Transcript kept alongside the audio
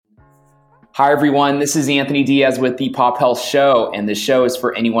Hi, everyone. This is Anthony Diaz with the Pop Health Show, and this show is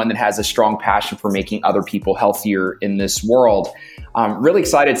for anyone that has a strong passion for making other people healthier in this world. I'm really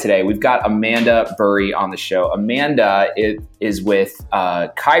excited today. We've got Amanda Burry on the show. Amanda is with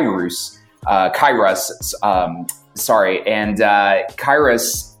Kyruus, and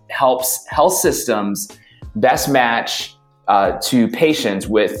Kyruus helps health systems best match to patients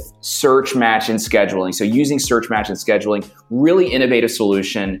with search, match, and scheduling. So using search, match, and scheduling, really innovative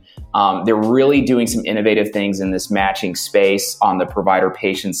solution. They're really doing some innovative things in this matching space on the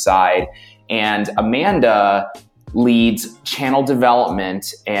provider-patient side. And Amanda leads channel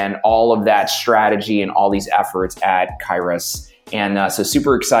development and all of that strategy and all these efforts at Kyruus. And so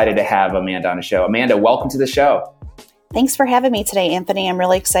super excited to have Amanda on the show. Amanda, welcome to the show. Thanks for having me today, Anthony. I'm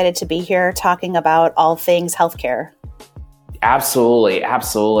really excited to be here talking about all things healthcare. Absolutely.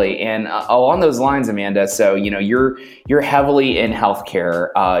 And along those lines, Amanda, so you're heavily in healthcare.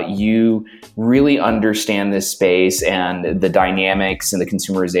 You really understand this space and the dynamics and the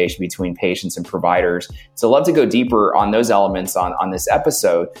consumerization between patients and providers. So I'd love to go deeper on those elements on this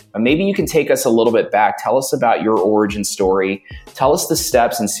episode. But maybe you can take us a little bit back. Tell us about your origin story. Tell us the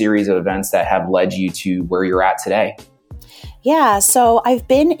steps and series of events that have led you to where you're at today. Yeah, so I've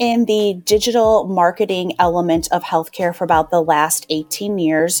been in the digital marketing element of healthcare for about the last 18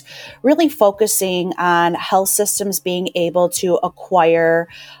 years, really focusing on health systems being able to acquire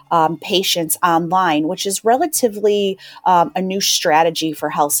patients online, which is relatively a new strategy for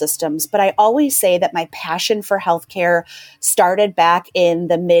health systems. But I always say that my passion for healthcare started back in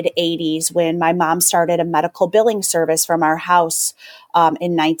the mid-'80s when my mom started a medical billing service from our house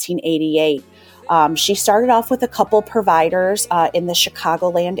in 1988. She started off with a couple providers in the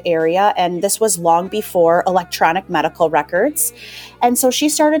Chicagoland area, and this was long before electronic medical records. And so she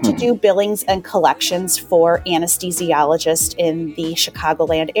started to do billings and collections for anesthesiologists in the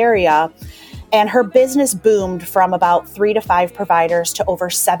Chicagoland area. And her business boomed from about 3 to 5 providers to over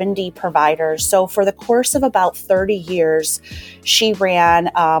 70 providers. So for the course of about 30 years, she ran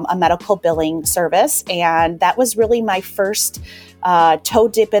a medical billing service. And that was really my first toe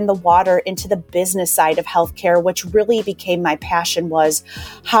dip in the water into the business side of healthcare, which really became my passion. Was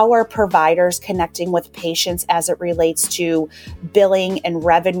how are providers connecting with patients as it relates to billing and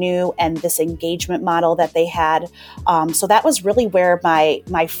revenue and this engagement model that they had. So that was really where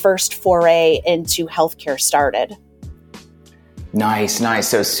my first foray into healthcare started. Nice.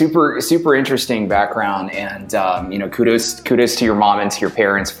 So super interesting background, and kudos to your mom and to your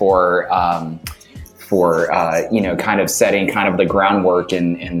parents for kind of setting kind of the groundwork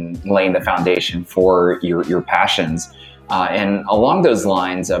and laying the foundation for your passions. And along those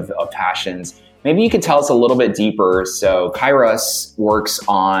lines of passions, maybe you could tell us a little bit deeper. So Kyruus works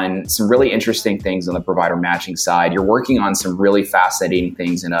on some really interesting things on the provider matching side. You're working on some really fascinating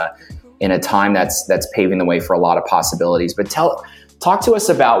things in a time that's paving the way for a lot of possibilities. But talk to us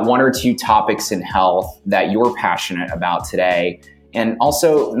about 1 or 2 topics in health that you're passionate about today. And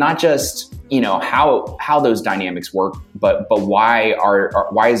also not just, how those dynamics work, but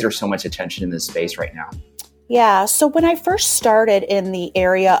why is there so much attention in this space right now? Yeah. So when I first started in the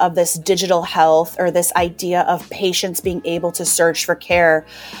area of this digital health, or this idea of patients being able to search for care,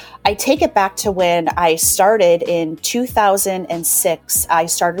 I take it back to when I started in 2006. I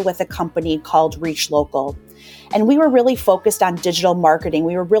started with a company called Reach Local. And we were really focused on digital marketing.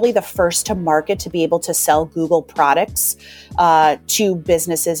 We were really the first to market to be able to sell Google products to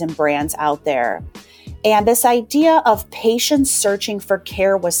businesses and brands out there. And this idea of patients searching for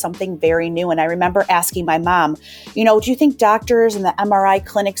care was something very new. And I remember asking my mom, do you think doctors and the MRI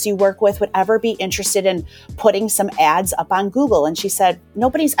clinics you work with would ever be interested in putting some ads up on Google? And she said,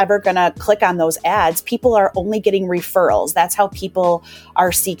 nobody's ever going to click on those ads. People are only getting referrals. That's how people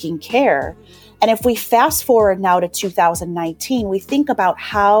are seeking care. And if we fast forward now to 2019, we think about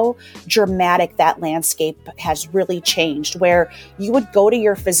how dramatic that landscape has really changed, where you would go to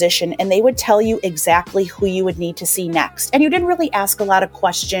your physician and they would tell you exactly who you would need to see next. And you didn't really ask a lot of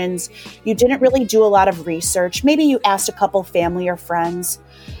questions. You didn't really do a lot of research. Maybe you asked a couple family or friends.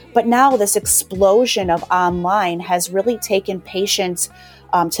 But now this explosion of online has really taken patients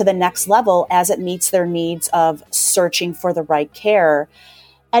to the next level as it meets their needs of searching for the right care.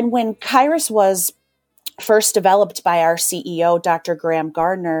 And when Kyruus was first developed by our CEO, Dr. Graham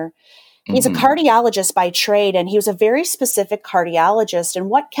Gardner, he's a cardiologist by trade, and he was a very specific cardiologist. And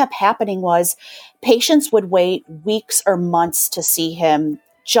what kept happening was patients would wait weeks or months to see him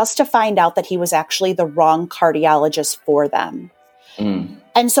just to find out that he was actually the wrong cardiologist for them.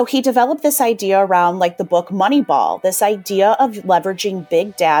 And so he developed this idea around like the book Moneyball, this idea of leveraging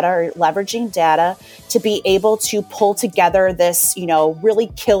big data or leveraging data to be able to pull together this,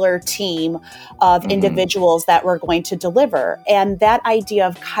 really killer team of individuals that were going to deliver. And that idea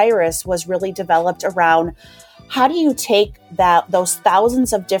of Kyruus was really developed around how do you take those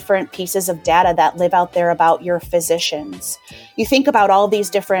thousands of different pieces of data that live out there about your physicians? You think about all these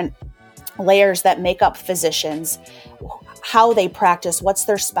different layers that make up physicians, how they practice, what's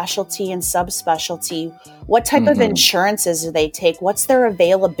their specialty and subspecialty, what type of insurances do they take, what's their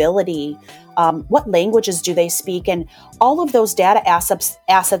availability, what languages do they speak, and all of those data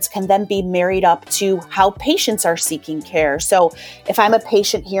assets can then be married up to how patients are seeking care. So if I'm a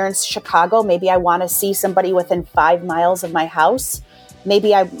patient here in Chicago, maybe I want to see somebody within 5 miles of my house.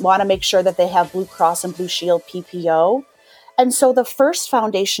 Maybe I want to make sure that they have Blue Cross and Blue Shield PPO. And so the first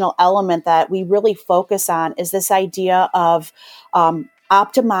foundational element that we really focus on is this idea of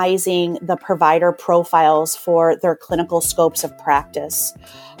optimizing the provider profiles for their clinical scopes of practice.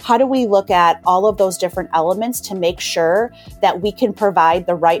 How do we look at all of those different elements to make sure that we can provide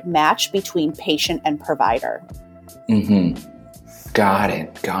the right match between patient and provider? Got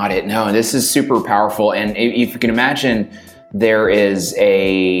it. No, this is super powerful. And if you can imagine, there is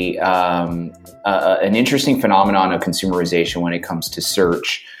an interesting phenomenon of consumerization when it comes to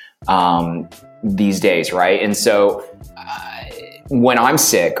search these days, right? And so when I'm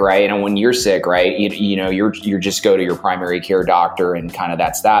sick, right, and when you're sick, right, you're just go to your primary care doctor and kind of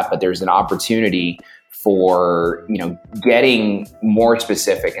that's that. But there's an opportunity for getting more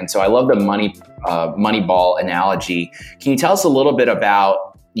specific. And so I love the Moneyball analogy. Can you tell us a little bit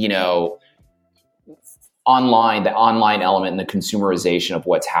about the online element and the consumerization of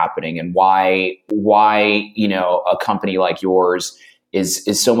what's happening, and why a company like yours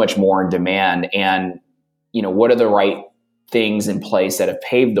is so much more in demand, and what are the right things in place that have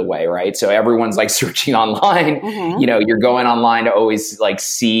paved the way, right? So everyone's like searching online. You're going online to always like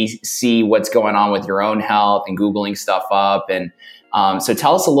see what's going on with your own health and Googling stuff up. And so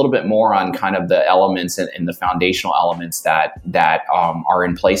tell us a little bit more on kind of the elements and the foundational elements that are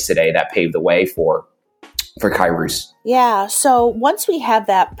in place today that pave the way for Kyruus. Yeah. So once we have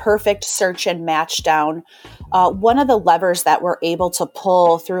that perfect search and match down, one of the levers that we're able to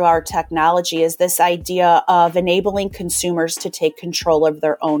pull through our technology is this idea of enabling consumers to take control of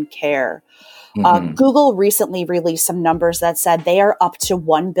their own care. Google recently released some numbers that said they are up to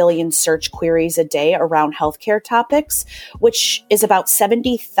 1 billion search queries a day around healthcare topics, which is about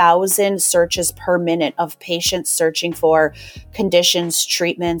 70,000 searches per minute of patients searching for conditions,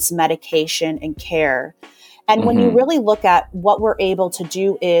 treatments, medication, and care. And when you really look at what we're able to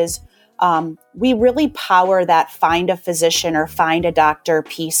do is we really power that find a physician or find a doctor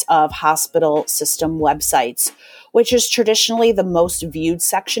piece of hospital system websites, which is traditionally the most viewed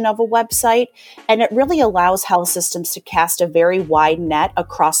section of a website. And it really allows health systems to cast a very wide net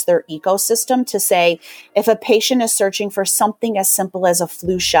across their ecosystem to say, if a patient is searching for something as simple as a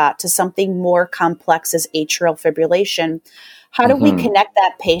flu shot to something more complex as atrial fibrillation, how do we connect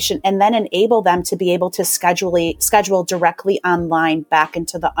that patient and then enable them to be able to schedule directly online back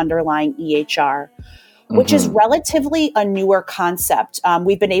into the underlying EHR, which is relatively a newer concept.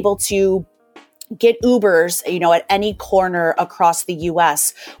 We've been able to get Ubers, at any corner across the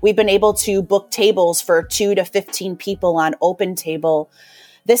US. We've been able to book tables for 2 to 15 people on OpenTable.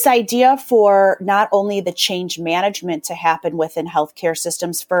 This idea for not only the change management to happen within healthcare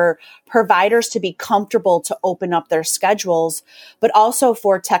systems, for providers to be comfortable to open up their schedules, but also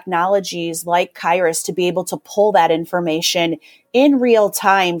for technologies like Kyruus to be able to pull that information in real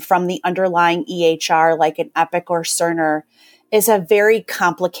time from the underlying EHR, like an Epic or Cerner, is a very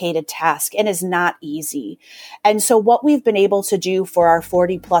complicated task and is not easy. And so what we've been able to do for our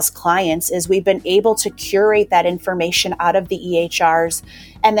 40 plus clients is we've been able to curate that information out of the EHRs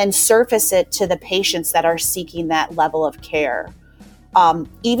and then surface it to the patients that are seeking that level of care.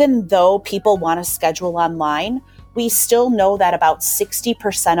 Even though people want to schedule online, we still know that about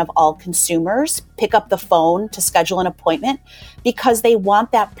 60% of all consumers pick up the phone to schedule an appointment because they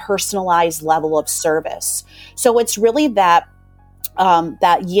want that personalized level of service. So it's really that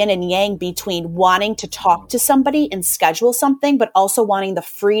yin and yang between wanting to talk to somebody and schedule something, but also wanting the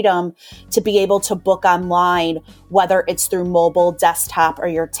freedom to be able to book online, whether it's through mobile, desktop, or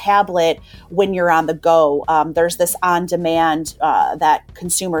your tablet when you're on the go. There's this on-demand that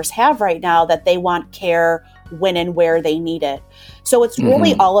consumers have right now that they want care when and where they need it. So it's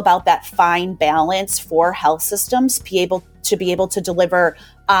really all about that fine balance for health systems to be able to deliver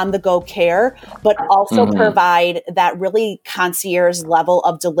on-the-go care, but also provide that really concierge level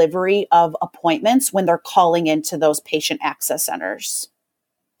of delivery of appointments when they're calling into those patient access centers.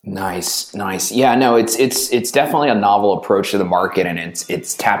 Nice, nice. Yeah, no, it's definitely a novel approach to the market, and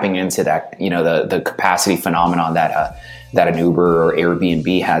it's tapping into that, the capacity phenomenon that an Uber or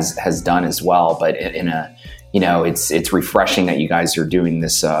Airbnb has done as well. But in a, it's refreshing that you guys are doing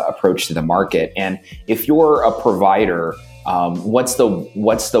this approach to the market. And if you're a provider, what's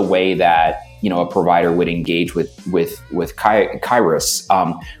the way that a provider would engage with Kyruus?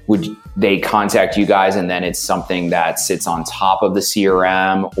 Would they contact you guys, and then it's something that sits on top of the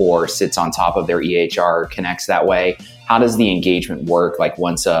CRM or sits on top of their EHR, connects that way? How does the engagement work? Like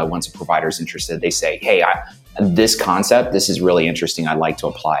once a provider is interested, they say, "Hey, this concept, this is really interesting. I'd like to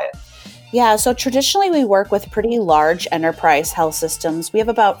apply it." Yeah, so traditionally we work with pretty large enterprise health systems. We have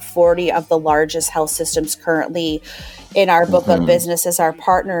about 40 of the largest health systems currently in our book of business as our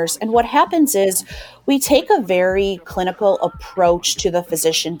partners. And what happens is we take a very clinical approach to the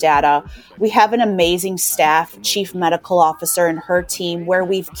physician data. We have an amazing staff, chief medical officer and her team, where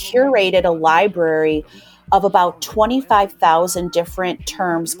we've curated a library of about 25,000 different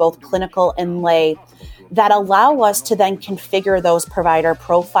terms, both clinical and lay, that allow us to then configure those provider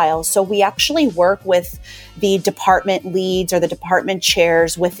profiles. So we actually work with the department leads or the department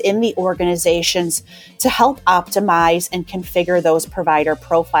chairs within the organizations to help optimize and configure those provider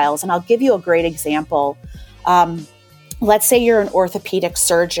profiles. And I'll give you a great example. Let's say you're an orthopedic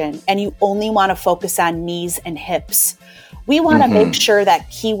surgeon and you only want to focus on knees and hips. We want to make sure that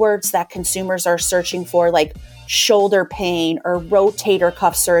keywords that consumers are searching for, like shoulder pain or rotator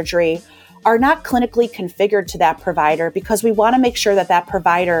cuff surgery, are not clinically configured to that provider, because we want to make sure that that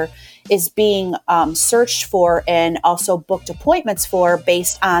provider is being searched for and also booked appointments for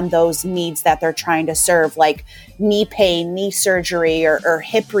based on those needs that they're trying to serve, like knee pain, knee surgery, or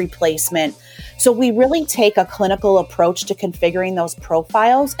hip replacement. So we really take a clinical approach to configuring those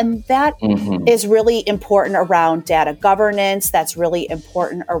profiles. And that is really important around data governance. That's really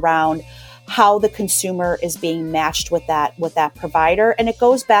important around how the consumer is being matched with that provider. And it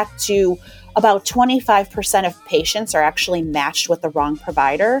goes back to about 25% of patients are actually matched with the wrong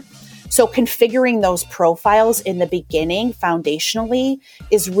provider. So configuring those profiles in the beginning foundationally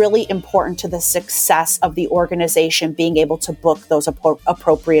is really important to the success of the organization being able to book those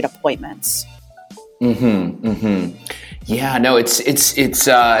appropriate appointments. Yeah, no, it's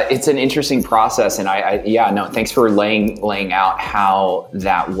an interesting process, and thanks for laying out how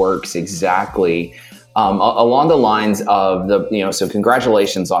that works exactly. Along the lines of so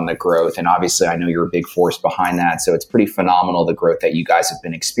congratulations on the growth, and obviously I know you're a big force behind that, so it's pretty phenomenal, the growth that you guys have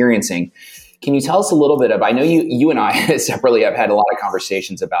been experiencing. Can you tell us a little bit of, I know you and I separately have had a lot of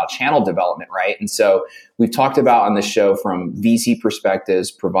conversations about channel development, right? And so we've talked about on the show from VC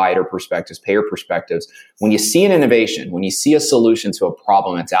perspectives, provider perspectives, payer perspectives. When you see an innovation, when you see a solution to a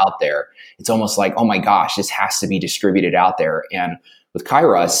problem that's out there, it's almost like, oh my gosh, this has to be distributed out there. And with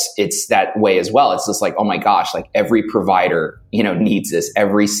Kyruus, it's that way as well. It's just like, oh my gosh, like every provider, needs this.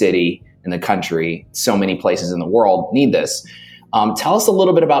 Every city in the country, so many places in the world need this. Tell us a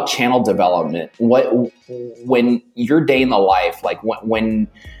little bit about channel development. When your day in the life, like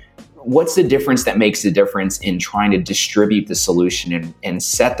what's the difference that makes the difference in trying to distribute the solution and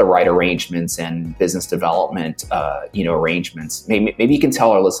set the right arrangements and business development, arrangements? Maybe you can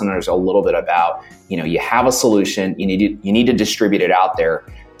tell our listeners a little bit about, you have a solution, you need to distribute it out there.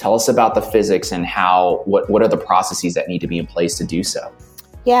 Tell us about the physics and what are the processes that need to be in place to do so?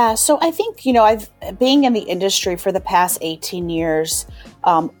 Yeah, so I think, I've been in the industry for the past 18 years,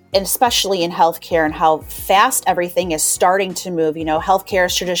 and especially in healthcare and how fast everything is starting to move. Healthcare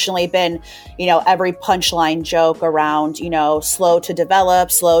has traditionally been, every punchline joke around, slow to develop,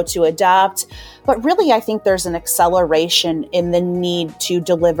 slow to adopt. But really, I think there's an acceleration in the need to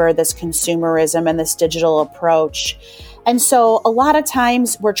deliver this consumerism and this digital approach. And so a lot of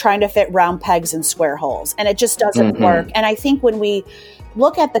times we're trying to fit round pegs in square holes, and it just doesn't work. And I think when we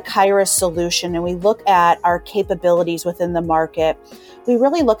look at the Kyruus solution and we look at our capabilities within the market, we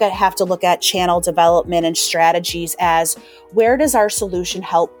really have to look at channel development and strategies as where does our solution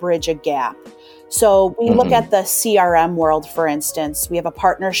help bridge a gap? So we look at the CRM world, for instance. We have a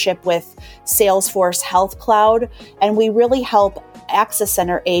partnership with Salesforce Health Cloud, and we really help Access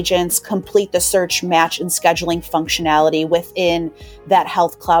Center agents complete the search, match, and scheduling functionality within that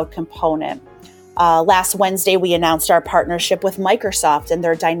Health Cloud component. Last Wednesday, we announced our partnership with Microsoft and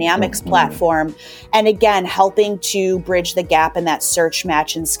their Dynamics platform, and again, helping to bridge the gap in that search,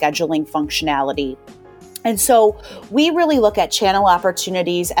 match, and scheduling functionality. And so we really look at channel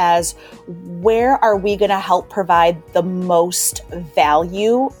opportunities as where are we going to help provide the most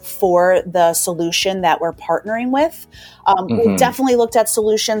value for the solution that we're partnering with. We've definitely looked at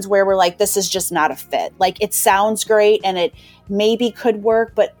solutions where we're like, this is just not a fit. Like, it sounds great and it maybe could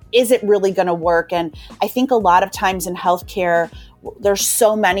work, but is it really going to work? And I think a lot of times in healthcare, there's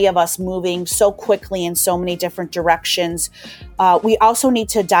so many of us moving so quickly in so many different directions. We also need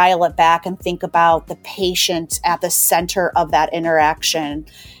to dial it back and think about the patient at the center of that interaction.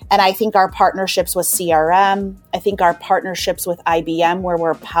 And I think our partnerships with CRM, I think our partnerships with IBM, where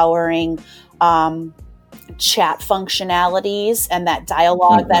we're powering chat functionalities and that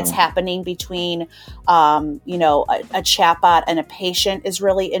dialogue that's happening between, a chatbot and a patient is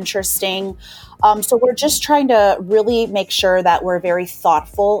really interesting. So we're just trying to really make sure that we're very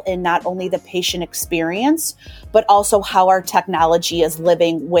thoughtful in not only the patient experience, but also how our technology is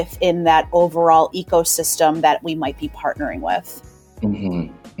living within that overall ecosystem that we might be partnering with.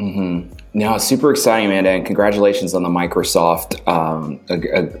 No, super exciting, Amanda, and congratulations on the Microsoft,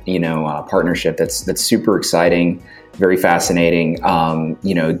 partnership. That's super exciting, very fascinating.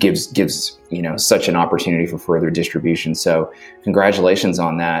 Gives such an opportunity for further distribution. So, congratulations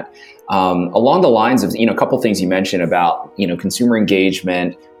on that. Along the lines of a couple things you mentioned about consumer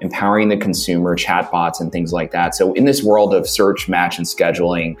engagement, empowering the consumer, chatbots, and things like that. So, in this world of search, match, and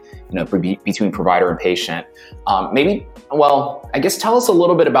scheduling, between provider and patient, I guess tell us a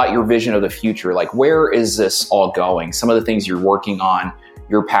little bit about your vision of the future. Like, where is this all going? Some of the things you're working on,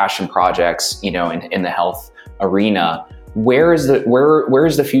 your passion projects, in the health arena. Where is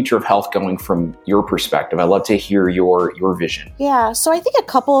the future of health going from your perspective? I'd love to hear your vision. Yeah, so I think a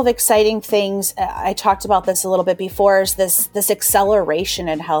couple of exciting things. I talked about this a little bit before. Is this acceleration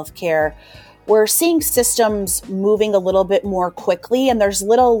in healthcare? We're seeing systems moving a little bit more quickly, and there's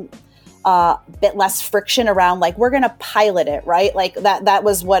bit less friction around, like, we're going to pilot it, right? Like that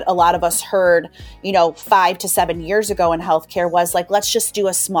was what a lot of us heard, 5 to 7 years ago in healthcare was like, let's just do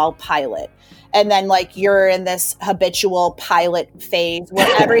a small pilot. And then like you're in this habitual pilot phase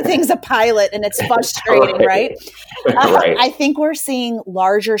where everything's a pilot and it's frustrating, right? Right. I think we're seeing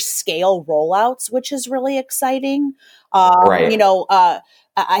larger scale rollouts, which is really exciting.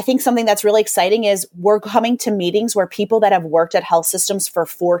 I think something that's really exciting is we're coming to meetings where people that have worked at health systems for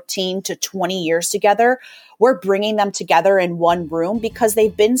 14 to 20 years together, we're bringing them together in one room because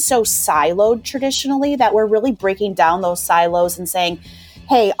they've been so siloed traditionally that we're really breaking down those silos and saying,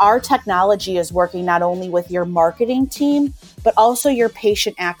 hey, our technology is working not only with your marketing team, but also your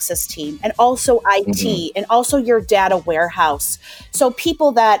patient access team and also IT and also your data warehouse. So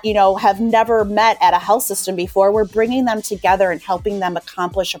people that, have never met at a health system before, we're bringing them together and helping them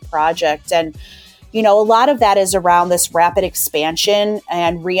accomplish a project. And, a lot of that is around this rapid expansion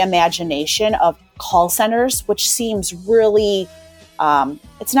and reimagination of call centers, which seems really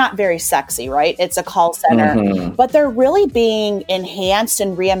it's not very sexy, right? It's a call center, but they're really being enhanced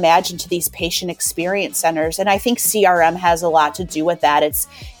and reimagined to these patient experience centers. And I think CRM has a lot to do with that.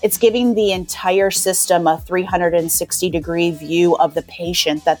 It's giving the entire system a 360-degree view of the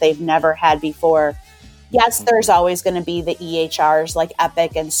patient that they've never had before. Yes, there's always going to be the EHRs like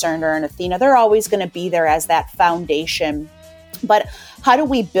Epic and Cerner and Athena. They're always going to be there as that foundation. But how do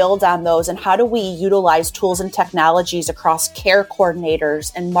we build on those, and how do we utilize tools and technologies across care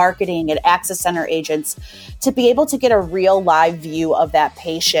coordinators and marketing and access center agents to be able to get a real live view of that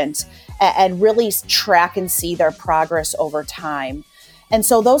patient and really track and see their progress over time? And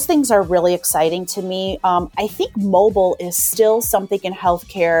so those things are really exciting to me. I think mobile is still something in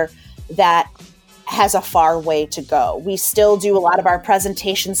healthcare that has a far way to go. We still do a lot of our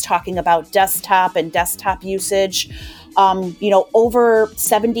presentations talking about desktop and desktop usage. Over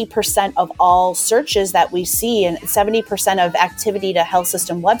 70% of all searches that we see and 70% of activity to health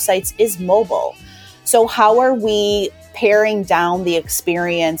system websites is mobile. So how are we paring down the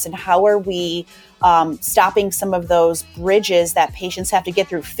experience, and how are we stopping some of those bridges that patients have to get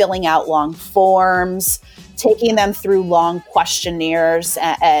through, filling out long forms, taking them through long questionnaires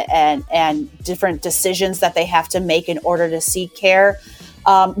and different decisions that they have to make in order to seek care?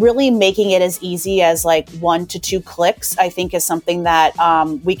 Really making it as easy as like 1 to 2 clicks, I think, is something that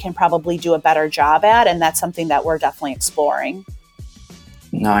we can probably do a better job at. And that's something that we're definitely exploring.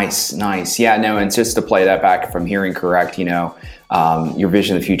 Nice. Yeah, no, and just to play that back, if I'm hearing correct, your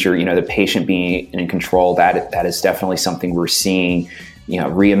vision of the future, the patient being in control, that is definitely something we're seeing,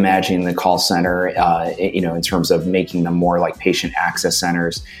 reimagining the call center, in terms of making them more like patient access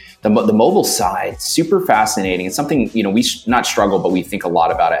centers. The mobile side, super fascinating. It's something, we not struggle, but we think a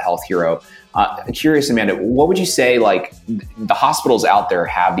lot about at Health Hero. Curious, Amanda, what would you say, like the hospitals out there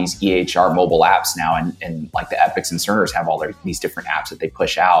have these EHR mobile apps now, and like the Epics and Cerners have all these different apps that they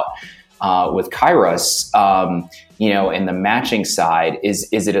push out. With Kyruus, in the matching side, is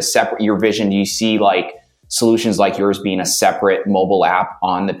it a separate, your vision? Do you see like solutions like yours being a separate mobile app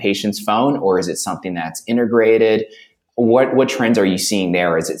on the patient's phone, or is it something that's integrated? What trends are you seeing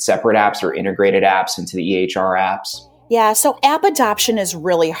there? Is it separate apps or integrated apps into the EHR apps? Yeah, so app adoption is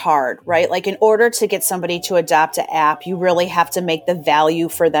really hard, right? Like in order to get somebody to adopt an app, you really have to make the value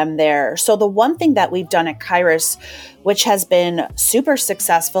for them there. So the one thing that we've done at Kyruus, which has been super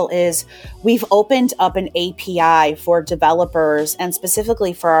successful, is we've opened up an API for developers and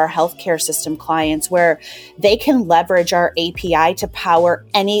specifically for our healthcare system clients where they can leverage our API to power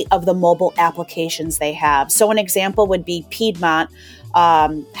any of the mobile applications they have. So an example would be Piedmont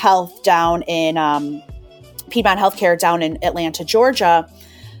Health down in Piedmont Healthcare down in Atlanta, Georgia.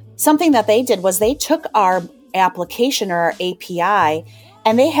 Something that they did was they took our application or our API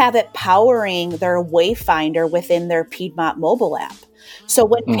and they have it powering their Wayfinder within their Piedmont mobile app. So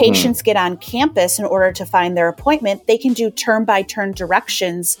when patients get on campus in order to find their appointment, they can do turn-by-turn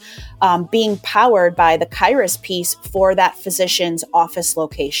directions being powered by the Kyruus piece for that physician's office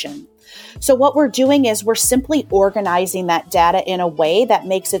location. So what we're doing is we're simply organizing that data in a way that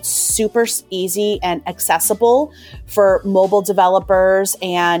makes it super easy and accessible for mobile developers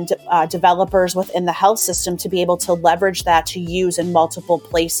and developers within the health system to be able to leverage that to use in multiple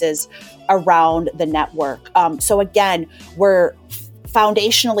places around the network. So again, we're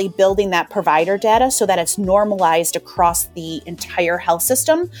foundationally building that provider data so that it's normalized across the entire health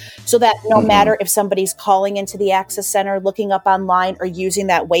system, so that no matter if somebody's calling into the Access Center, looking up online, or using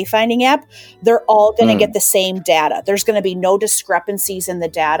that wayfinding app, they're all going to get the same data. There's going to be no discrepancies in the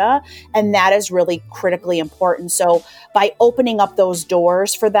data, and that is really critically important. So by opening up those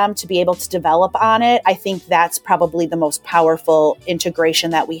doors for them to be able to develop on it, I think that's probably the most powerful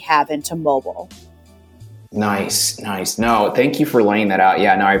integration that we have into mobile. Nice. No, thank you for laying that out.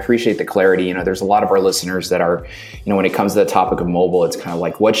 Yeah, no, I appreciate the clarity. There's a lot of our listeners that are, when it comes to the topic of mobile, it's kind of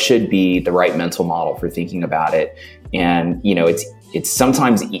like, what should be the right mental model for thinking about it? And, it's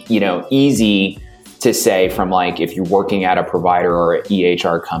sometimes, easy to say from like, if you're working at a provider or an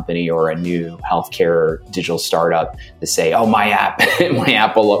EHR company or a new healthcare digital startup, to say, oh, my app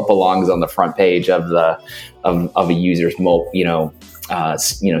belongs on the front page of a user's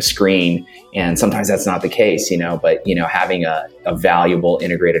screen. And sometimes that's not the case, but, having a valuable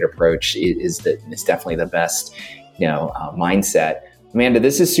integrated approach is definitely the best, mindset. Amanda,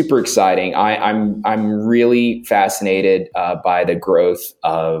 this is super exciting. I'm really fascinated by the growth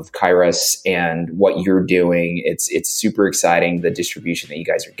of Kyruus and what you're doing. It's super exciting, the distribution that you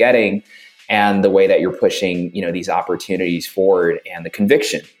guys are getting and the way that you're pushing, these opportunities forward, and the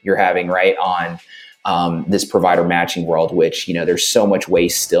conviction you're having right on this provider matching world, which, there's so much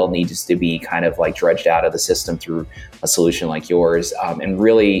waste still needs to be kind of like dredged out of the system through a solution like yours. And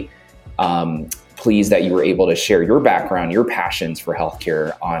really pleased that you were able to share your background, your passions for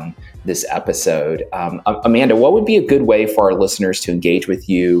healthcare on this episode. Amanda, what would be a good way for our listeners to engage with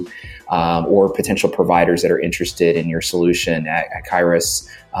you or potential providers that are interested in your solution at Kyruus?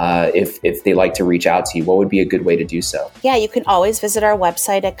 If they like to reach out to you, what would be a good way to do so? Yeah, you can always visit our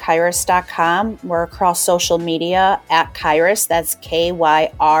website at Kyruus.com. We're across social media at Kyruus. That's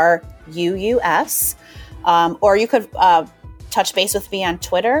Kyruus. Or you could touch base with me on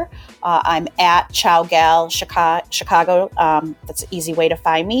Twitter. I'm at Chowgal Chicago. That's an easy way to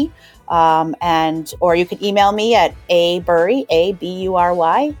find me. Or you can email me at abury,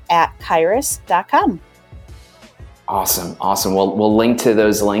 ABURY, at Kyruus.com. Awesome. We'll link to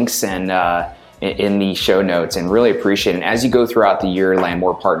those links and in the show notes, and really appreciate it. And as you go throughout the year, land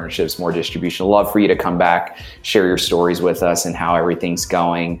more partnerships, more distribution. I'd love for you to come back, share your stories with us and how everything's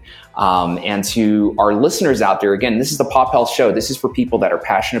going. And to our listeners out there, again, this is the Pop Health Show. This is for people that are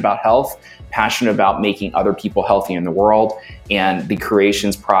passionate about health, passionate about making other people healthy in the world, and the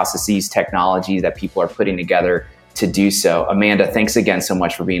creations, processes, technologies that people are putting together to do so. Amanda, thanks again so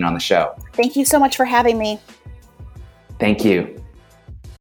much for being on the show. Thank you so much for having me. Thank you.